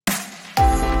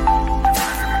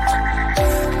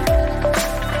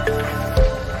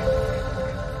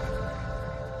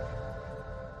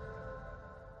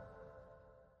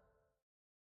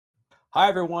Hi,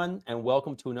 everyone, and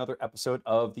welcome to another episode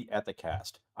of the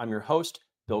Ethicast. I'm your host,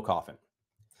 Bill Coffin.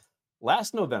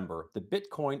 Last November, the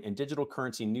Bitcoin and digital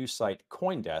currency news site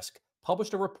CoinDesk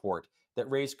published a report that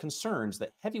raised concerns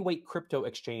that heavyweight crypto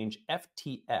exchange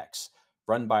FTX,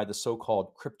 run by the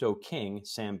so-called crypto king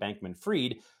Sam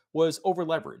Bankman-Fried, was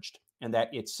overleveraged, and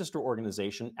that its sister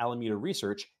organization, Alameda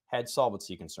Research, had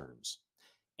solvency concerns.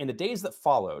 In the days that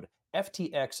followed,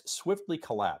 FTX swiftly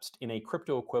collapsed in a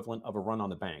crypto equivalent of a run on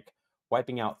the bank,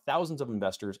 wiping out thousands of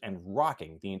investors and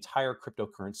rocking the entire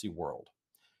cryptocurrency world.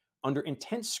 Under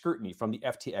intense scrutiny from the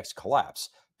FTX collapse,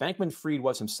 Bankman-Fried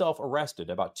was himself arrested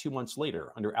about 2 months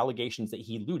later under allegations that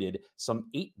he looted some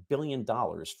 $8 billion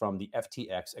from the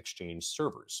FTX exchange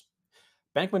servers.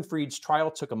 Bankman-Fried's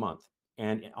trial took a month,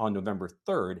 and on November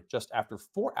 3rd, just after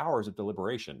 4 hours of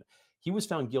deliberation, he was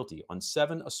found guilty on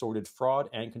 7 assorted fraud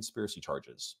and conspiracy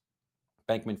charges.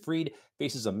 Bankman-Fried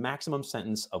faces a maximum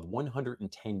sentence of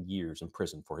 110 years in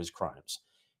prison for his crimes.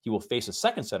 He will face a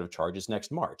second set of charges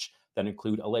next March that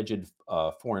include alleged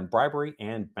foreign bribery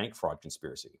and bank fraud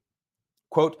conspiracy.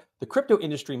 Quote, the crypto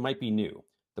industry might be new.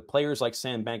 The players like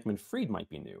Sam Bankman-Fried might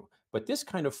be new, but this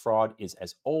kind of fraud is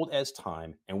as old as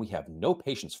time, and we have no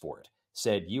patience for it,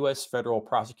 said U.S. federal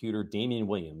prosecutor Damian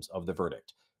Williams of the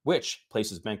verdict, which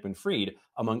places Bankman-Fried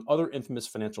among other infamous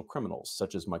financial criminals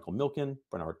such as Michael Milken,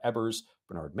 Bernard Ebbers,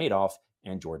 Bernard Madoff,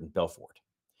 and Jordan Belfort.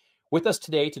 With us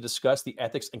today to discuss the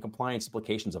ethics and compliance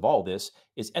implications of all this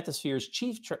is Ethisphere's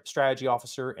Chief Strategy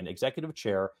Officer and Executive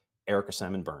Chair, Erica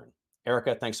Salmon Byrne.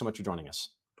 Erica, thanks so much for joining us.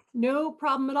 No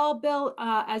problem at all, Bill.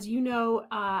 As you know,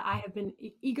 I have been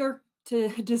eager to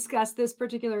discuss this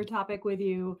particular topic with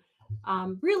you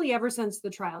really ever since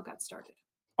the trial got started.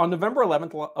 On November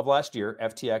 11th of last year,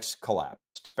 FTX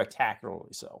collapsed, spectacularly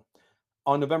so.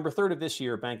 On November 3rd of this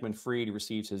year, Bankman-Fried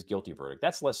receives his guilty verdict.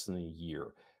 That's less than a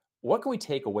year. What can we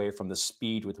take away from the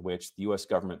speed with which the U.S.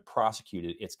 government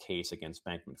prosecuted its case against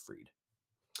Bankman-Fried?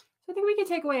 So I think we can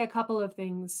take away a couple of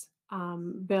things,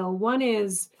 Bill. One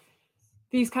is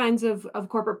these kinds of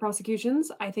corporate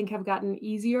prosecutions, I think, have gotten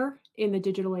easier in the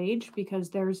digital age because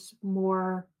there's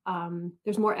more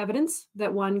evidence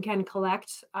that one can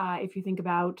collect. If you think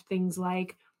about things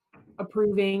like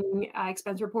approving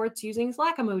expense reports using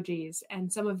Slack emojis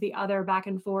and some of the other back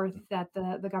and forth that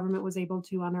the government was able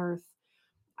to unearth.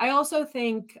 I also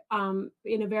think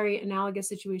in a very analogous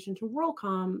situation to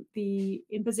WorldCom, the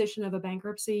imposition of a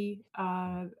bankruptcy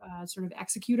sort of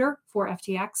executor for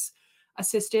FTX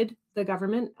assisted the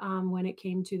government when it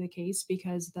came to the case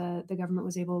because the government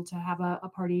was able to have a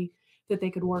party that they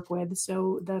could work with.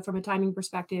 So from a timing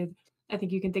perspective, I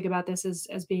think you can think about this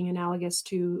as being analogous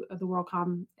to the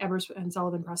WorldCom, Evers and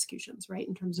Sullivan prosecutions, right?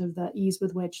 In terms of the ease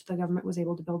with which the government was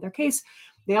able to build their case.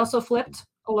 They also flipped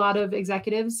a lot of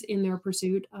executives in their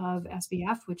pursuit of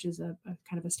SBF, which is a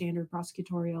kind of a standard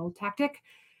prosecutorial tactic.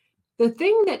 The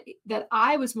thing that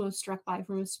I was most struck by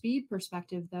from a speed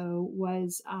perspective, though,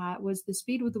 was the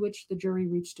speed with which the jury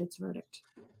reached its verdict,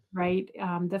 right?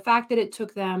 The fact that it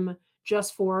took them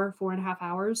just 4.5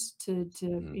 hours to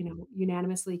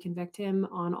unanimously convict him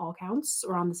on all counts,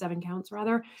 or on the 7 counts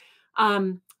rather,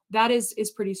 that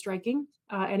is pretty striking,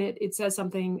 and it says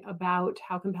something about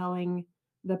how compelling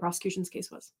the prosecution's case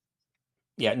was.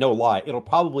 Yeah, no lie. It'll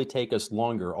probably take us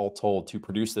longer, all told, to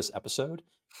produce this episode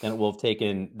than it will have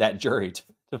taken that jury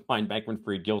to find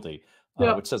Bankman-Fried guilty,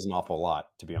 Yep. which says an awful lot,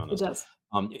 to be honest. It does.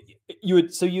 You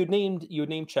had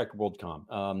named check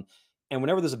WorldCom, and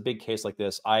whenever there's a big case like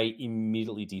this, I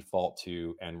immediately default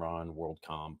to Enron,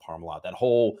 WorldCom, Parmalat, that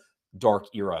whole dark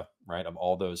era, right, of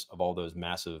all those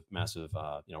massive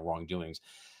wrongdoings.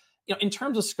 In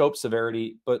terms of scope,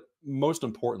 severity, but most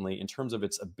importantly, in terms of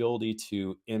its ability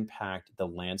to impact the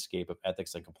landscape of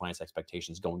ethics and compliance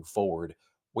expectations going forward,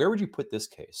 where would you put this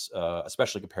case,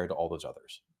 especially compared to all those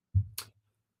others?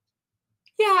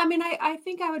 Yeah, I mean, I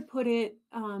think I would put it,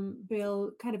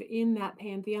 Bill, kind of in that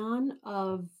pantheon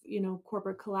of,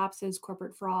 corporate collapses,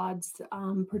 corporate frauds,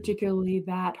 particularly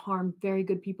that harmed very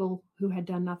good people who had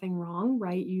done nothing wrong,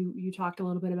 right? You talked a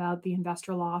little bit about the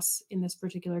investor loss in this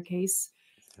particular case.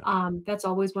 That's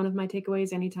always one of my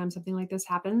takeaways anytime something like this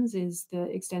happens, is the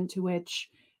extent to which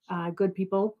good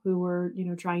people who were,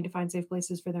 trying to find safe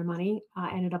places for their money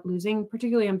ended up losing.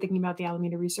 Particularly, I'm thinking about the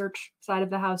Alameda Research side of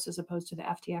the house as opposed to the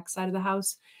FTX side of the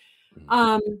house.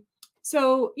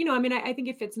 So, I mean, I think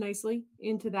it fits nicely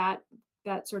into that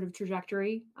sort of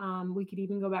trajectory. We could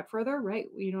even go back further, right?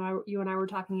 You and I were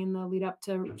talking in the lead up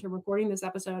to recording this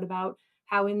episode about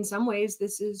how in some ways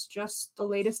this is just the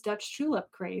latest Dutch tulip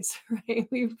craze, right?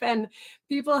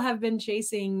 People have been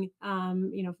chasing,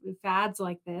 fads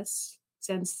like this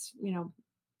since,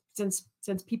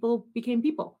 since people became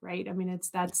people, right? I mean,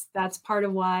 that's part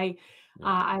of why Yeah.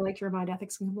 I like to remind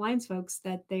ethics and compliance folks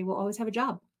that they will always have a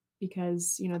job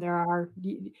because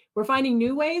we're finding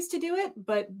new ways to do it,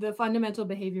 but the fundamental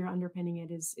behavior underpinning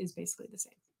it is basically the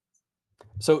same.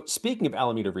 So speaking of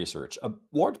Alameda Research, a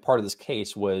large part of this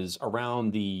case was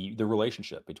around the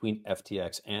relationship between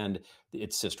FTX and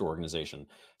its sister organization.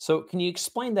 So can you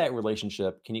explain that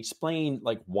relationship? Can you explain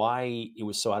like why it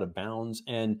was so out of bounds?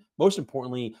 And most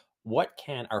importantly, what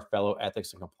can our fellow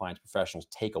ethics and compliance professionals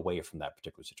take away from that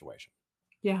particular situation?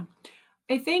 Yeah.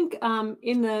 I think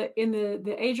in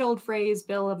the age old phrase,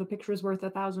 Bill, of a picture is worth a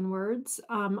thousand words.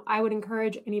 I would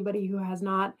encourage anybody who has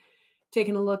not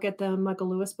taken a look at the Michael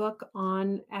Lewis book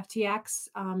on FTX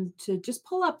to just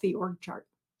pull up the org chart.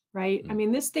 Right? I Mm,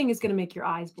 mean, this thing is going to make your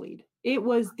eyes bleed. It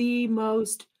was the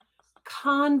most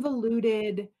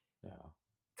convoluted, yeah.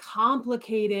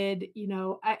 complicated.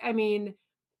 I mean,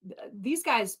 these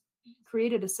guys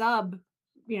created a sub,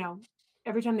 you know,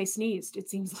 every time they sneezed. It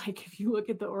seems like if you look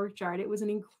at the org chart, it was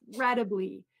an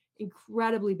incredibly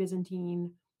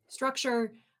Byzantine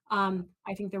structure. Yeah.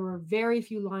 I think there were very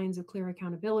few lines of clear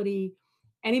accountability.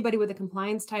 Anybody with a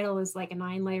compliance title is like a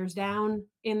 9 layers down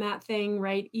in that thing,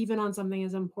 right? Even on something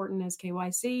as important as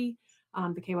KYC.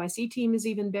 The KYC team is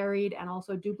even buried and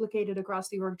also duplicated across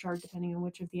the org chart, depending on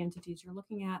which of the entities you're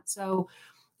looking at. So,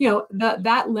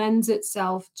 that lends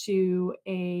itself to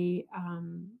the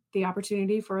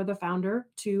opportunity for the founder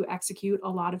to execute a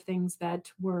lot of things that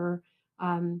were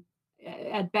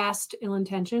at best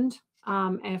ill-intentioned,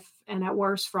 if and at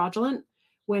worst fraudulent.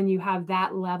 When you have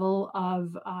that level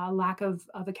of lack of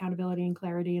accountability and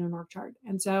clarity in an org chart,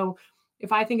 and so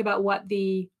if I think about what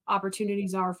the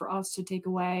opportunities are for us to take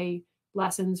away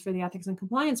lessons for the ethics and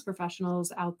compliance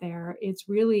professionals out there, it's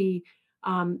really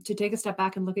to take a step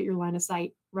back and look at your line of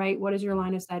sight, right? What is your Mhm.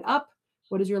 line of sight up?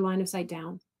 What is your line of sight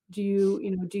down? Do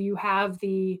you have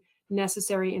the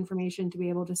necessary information to be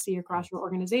able to see Yeah. across your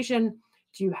organization?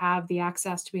 Do you have the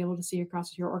access to be able to see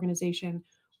across your organization?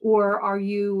 Or are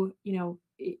you,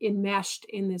 enmeshed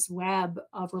in this web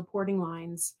of reporting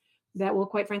lines that will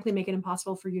quite frankly make it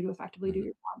impossible for you to effectively do Mhm.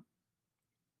 your job?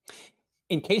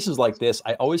 In cases like this,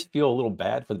 I always feel a little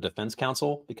bad for the defense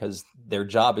counsel because their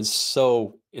job is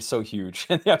so huge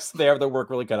and they have their work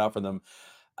really cut out for them.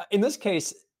 In this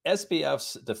case,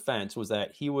 SBF's defense was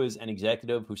that he was an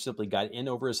executive who simply got in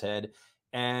over his head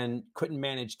and couldn't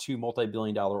manage two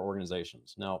multi-billion-dollar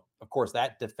organizations. Now, of course,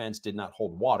 that defense did not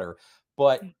hold water,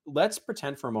 but Yeah. let's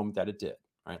pretend for a moment that it did.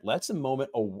 Right? Let's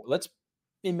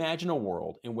imagine a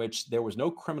world in which there was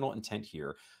no criminal intent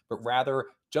here, but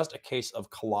rather just a case of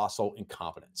colossal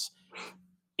incompetence.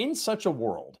 In such a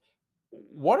world,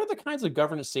 what are the kinds of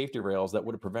governance safety rails that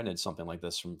would have prevented something like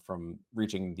this from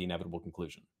reaching the inevitable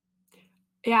conclusion?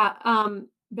 Yeah,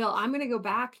 Bill, I'm gonna go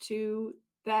back to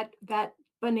that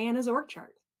bananas org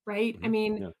chart, right? I Mhm.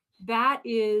 mean, Yeah. that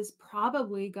is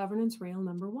probably governance rail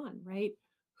number one, right?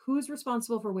 Who's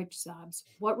responsible for which subs?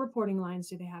 What reporting lines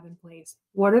do they have in place?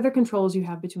 What are the controls you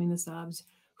have between the subs?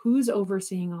 Who's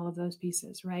overseeing all of those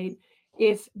pieces, right?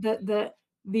 If the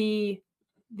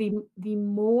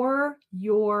more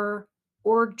your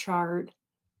org chart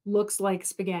looks like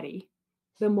spaghetti,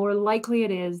 the more likely it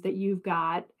is that you've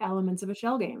got elements of a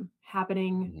shell game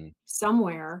happening Mhm.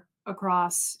 somewhere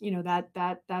across,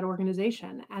 that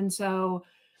organization. And so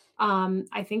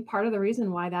I think part of the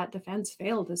reason why that defense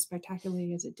failed as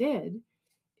spectacularly as it did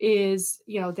is,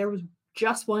 there was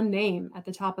just one name at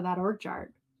the top of that org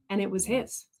chart, and it was Mhm.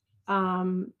 his.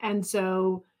 And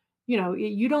so,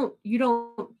 you don't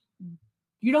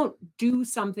do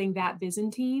something that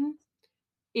Byzantine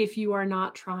if you are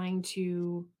not trying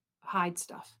to hide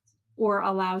stuff or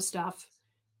allow stuff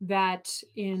that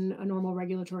in a normal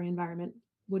regulatory environment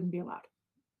wouldn't be allowed.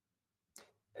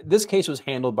 This case was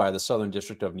handled by the Southern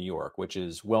District of New York, which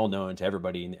is well known to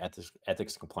everybody in the ethics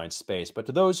and compliance space. But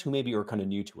to those who maybe are kind of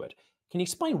new to it, can you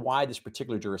explain why this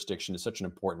particular jurisdiction is such an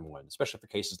important one, especially for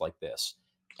cases like this?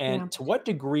 Yeah. And to what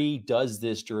degree does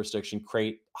this jurisdiction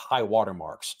create high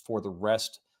watermarks for the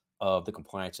rest of the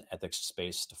compliance and ethics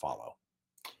space to follow?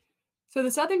 So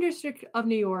the Southern District of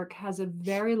New York has a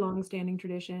very long-standing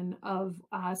tradition of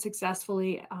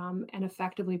successfully and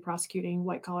effectively prosecuting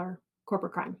white-collar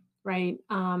corporate crime. Right?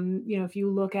 If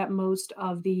you look at most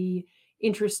of the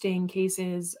interesting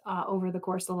cases over the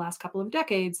course of the last couple of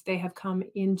decades, they have come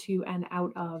into and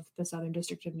out of the Southern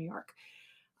District of New York.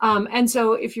 And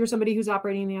so, if you're somebody who's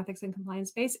operating in the ethics and compliance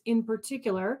space, in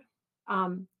particular,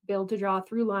 Bill, to draw a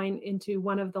through line into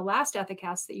one of the last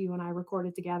Ethicasts that you and I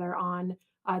recorded together on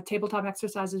tabletop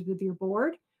exercises with your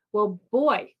board. Well,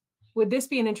 boy, would this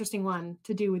be an interesting one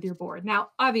to do with your board. Now,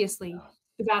 obviously, Yeah.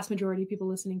 the vast majority of people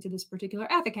listening to this particular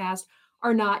Ethicast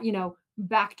are not,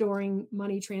 backdooring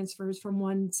money transfers from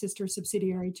one sister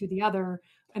subsidiary to the other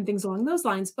and things along those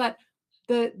lines. But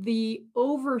the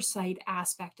oversight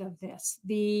aspect of this,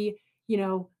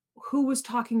 who was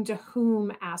talking to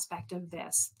whom aspect of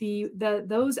this,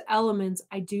 those elements,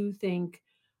 I do think,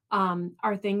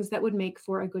 are things that would make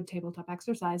for a good tabletop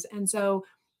exercise. And so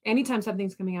anytime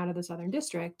something's coming out of the Southern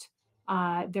District,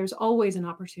 there's always an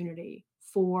opportunity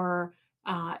for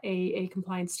a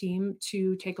compliance team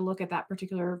to take a look at that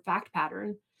particular fact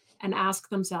pattern and ask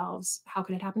themselves, how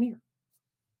could it happen here?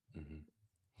 Mm-hmm.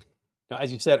 Now,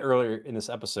 as you said earlier in this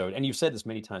episode, and you've said this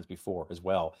many times before as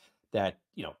well, that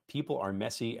people are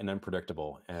messy and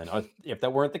unpredictable, and if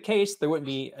that weren't the case, there wouldn't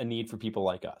be a need for people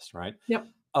like us, right? Yep.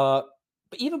 But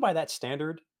even by that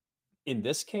standard, in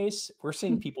this case, we're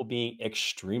seeing people being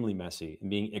extremely messy and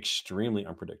being extremely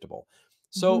unpredictable.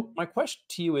 Mhm. So my question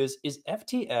to you is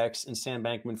FTX and Sam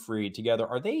Bankman-Fried together,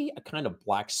 are they a kind of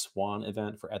black swan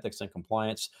event for ethics and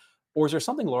compliance? Or is there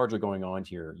something larger going on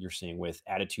here you're seeing with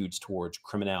attitudes towards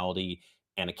criminality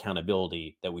and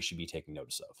accountability that we should be taking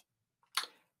notice of?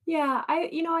 Yeah,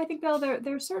 I think, Bill,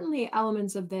 there's certainly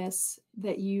elements of this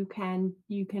that you can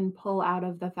pull out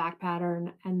of the fact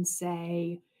pattern and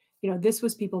say, this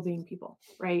was people being people,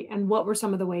 right? And what were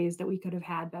some of the ways that we could have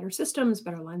had better systems,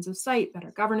 better lines of sight,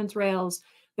 better governance rails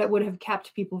that would have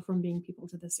kept people from being people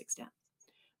to this extent?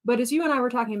 But as you and I were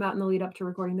talking about in the lead up to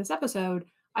recording this episode,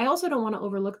 I also don't want to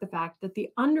overlook the fact that the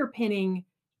underpinning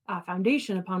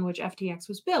foundation upon which FTX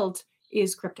was built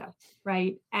is crypto,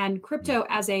 right? And crypto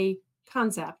as a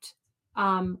concept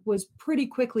was pretty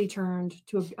quickly turned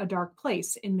to a dark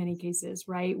place in many cases,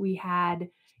 right? We had,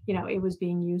 it was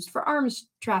being used for arms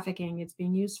trafficking, it's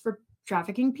being used for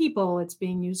trafficking people, it's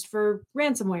being used for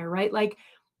ransomware, right? Like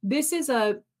this is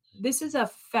a this is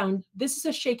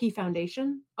a shaky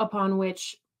foundation upon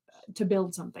which to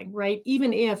build something, right?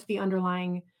 Even if the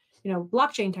underlying,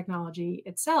 blockchain technology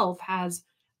itself has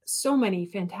so many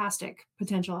fantastic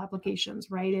potential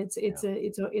applications, right? Yeah.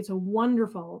 It's a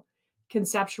wonderful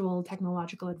conceptual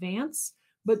technological advance,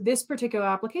 but this particular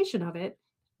application of it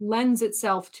lends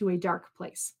itself to a dark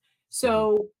place. Mhm.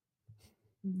 So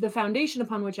the foundation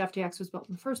upon which FTX was built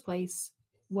in the first place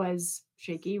was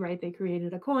shaky, right? They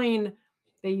created a coin,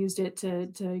 they used it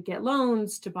to get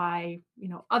loans, to buy,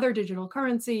 other digital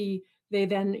currency. They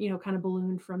then, kind of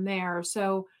ballooned from there.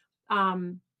 So,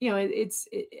 I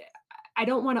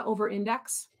don't want to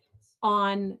over-index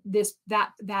on this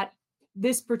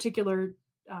particular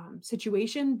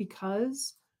situation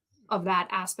because of that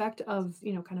aspect of,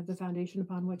 kind of the foundation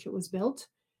upon which it was built.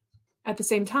 At the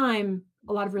same time,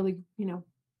 a lot of really,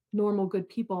 normal, good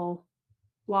people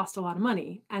lost a lot of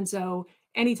money. And so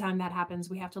anytime that happens,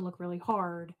 we have to look really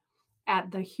hard at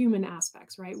the human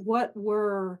aspects, right? What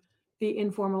were the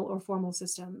informal or formal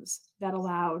systems that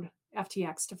allowed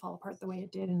FTX to fall apart the way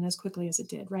it did and as quickly as it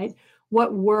did, right?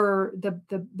 What were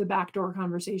the backdoor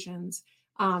conversations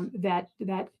that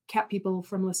kept people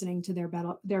from listening to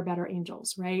their better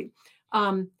angels, right?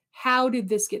 How did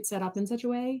this get set up in such a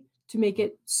way to make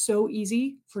it so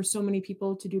easy for so many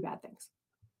people to do bad things?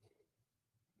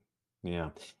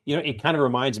 Yeah. It kind of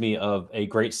reminds me of a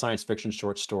great science fiction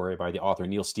short story by the author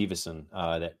Neil Stephenson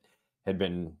that had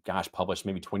been, gosh, published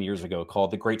maybe 20 years ago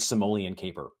called The Great Simoleon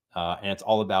Caper. And it's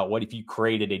all about what if you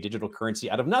created a digital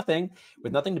currency out of nothing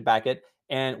with nothing to back it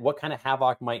and what kind of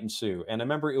havoc might ensue. And I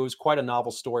remember it was quite a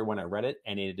novel story when I read it.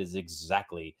 And it is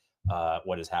exactly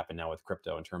what has happened now with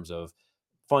crypto in terms of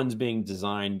funds being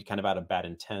designed kind of out of bad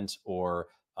intent or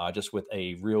just with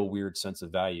a real weird sense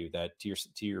of value that to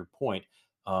your point,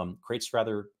 creates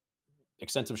rather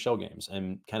extensive shell games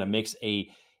and kind of makes an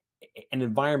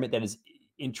environment that is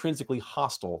intrinsically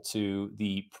hostile to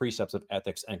the precepts of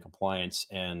ethics and compliance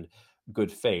and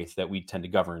good faith that we tend to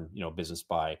govern business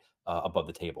by above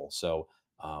the table. So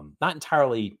not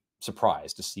entirely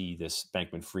surprised to see this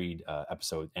Bankman-Fried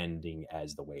episode ending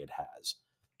as the way it has.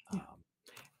 Yeah. Um,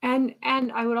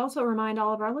 And I would also remind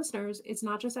all of our listeners, it's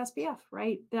not just SBF,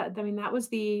 right? That was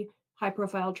the high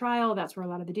profile trial. That's where a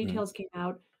lot of the mhm. details came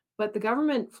out. But the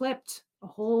government flipped a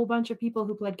whole bunch of people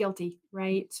who pled guilty,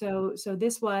 right? So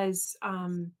this was,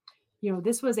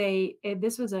 this was a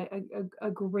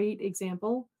great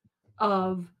example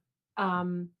of,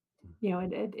 an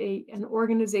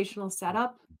organizational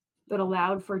setup that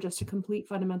allowed for just a complete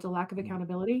fundamental lack of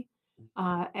accountability.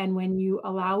 And when you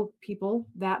allow people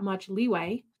that much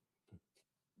leeway,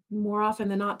 more often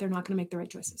than not, they're not going to make the right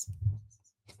choices.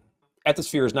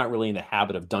 Ethisphere is not really in the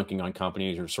habit of dunking on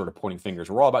companies or sort of pointing fingers.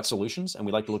 We're all about solutions and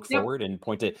we like to look Yep. forward and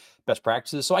point to best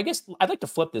practices. So I guess I'd like to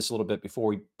flip this a little bit before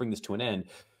we bring this to an end.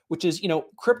 which is,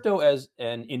 crypto as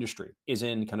an industry is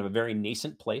in kind of a very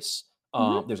nascent place.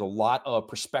 Mhm. There's a lot of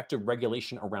prospective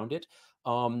regulation around it.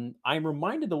 I'm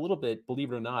reminded a little bit,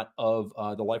 believe it or not, of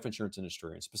the life insurance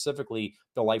industry and specifically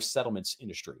the life settlements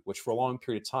industry, which for a long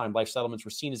period of time, life settlements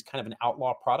were seen as kind of an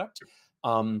outlaw product.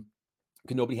 Um,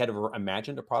 because nobody had ever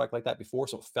imagined a product like that before,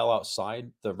 so it fell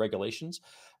outside the regulations.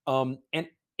 And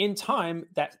in time,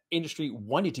 that industry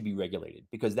wanted to be regulated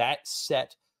because that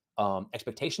set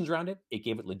expectations around it. It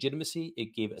gave it legitimacy.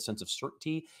 It gave it a sense of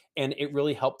certainty, and it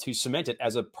really helped to cement it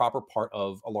as a proper part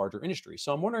of a larger industry.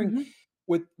 So I'm wondering, Mhm.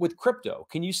 with crypto,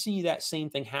 can you see that same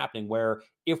thing happening where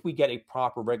if we get a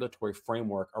proper regulatory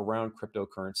framework around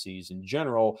cryptocurrencies in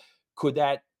general, could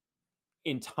that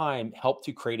in time help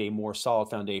to create a more solid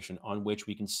foundation on which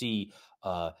we can see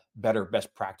better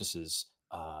best practices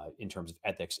in terms of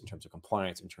ethics, in terms of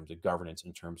compliance, in terms of governance,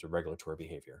 in terms of regulatory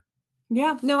behavior?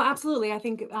 Yeah, no, absolutely. I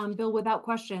think, Bill, without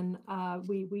question,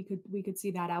 we could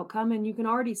see that outcome, and you can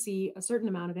already see a certain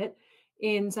amount of it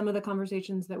in some of the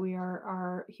conversations that we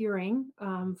are hearing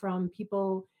from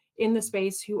people in the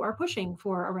space who are pushing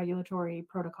for a regulatory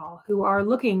protocol, who are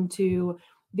looking to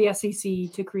the SEC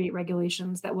to create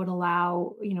regulations that would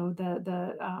allow,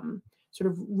 the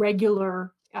sort of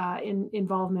regular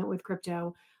involvement with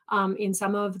crypto in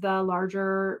some of the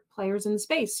larger players in the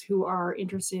space who are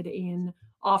interested in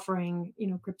offering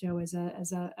crypto as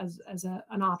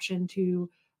an option to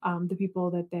the people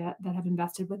that have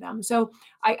invested with them. So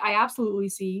I absolutely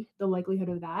see the likelihood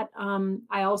of that.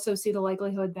 I also see the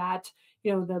likelihood that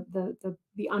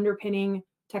the underpinning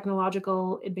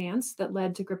technological advance that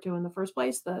led to crypto in the first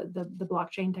place, the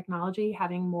blockchain technology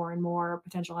having more and more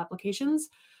potential applications.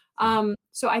 Mhm.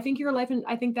 So I think your life, and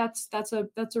I think that's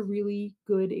a really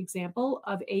good example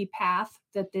of a path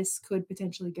that this could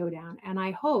potentially go down. And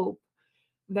I hope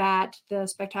that the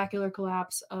spectacular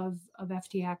collapse of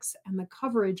FTX and the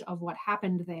coverage of what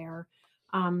happened there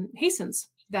hastens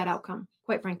that outcome,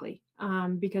 quite frankly,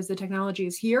 because the technology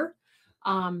is here.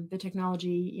 The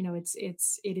technology,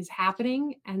 it is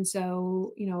happening, and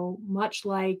so much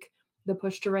like the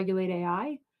push to regulate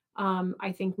AI,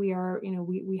 I think we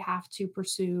have to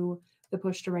pursue the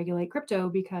push to regulate crypto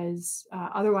because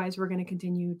otherwise we're going to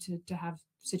continue to have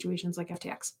situations like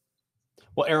FTX.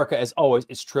 Well, Erica, as always,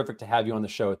 it's terrific to have you on the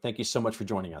show. Thank you so much for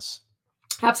joining us.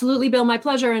 Absolutely, Bill. My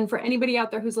pleasure. And for anybody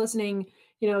out there who's listening,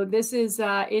 this is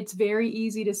it's very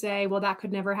easy to say, well, that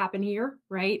could never happen here,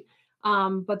 right?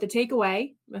 But the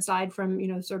takeaway, aside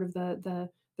from sort of the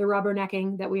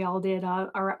rubbernecking that we all did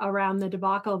around the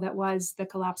debacle that was the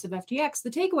collapse of FTX, the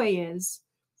takeaway is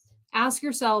ask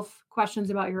yourself questions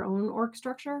about your own org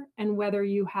structure and whether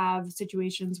you have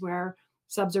situations where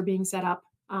subs are being set up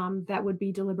that would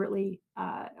be deliberately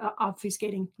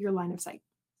obfuscating your line of sight.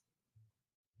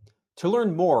 To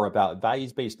learn more about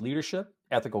values based leadership,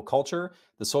 ethical culture,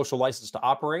 the social license to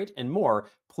operate, and more,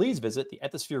 please visit the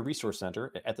Ethisphere Resource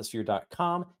Center at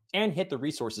ethisphere.com and hit the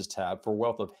Resources tab for a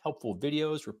wealth of helpful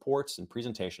videos, reports, and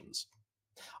presentations.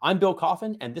 I'm Bill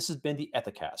Coffin, and this has been the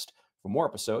Ethicast. For more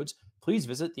episodes, please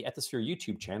visit the Ethisphere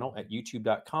YouTube channel at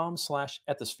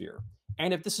youtube.com/ethisphere.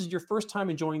 And if this is your first time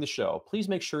enjoying the show, please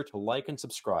make sure to like and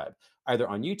subscribe either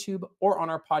on YouTube or on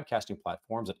our podcasting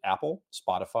platforms at Apple,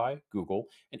 Spotify, Google,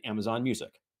 and Amazon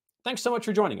Music. Thanks so much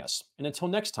for joining us. And until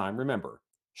next time, remember,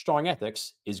 strong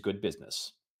ethics is good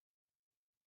business.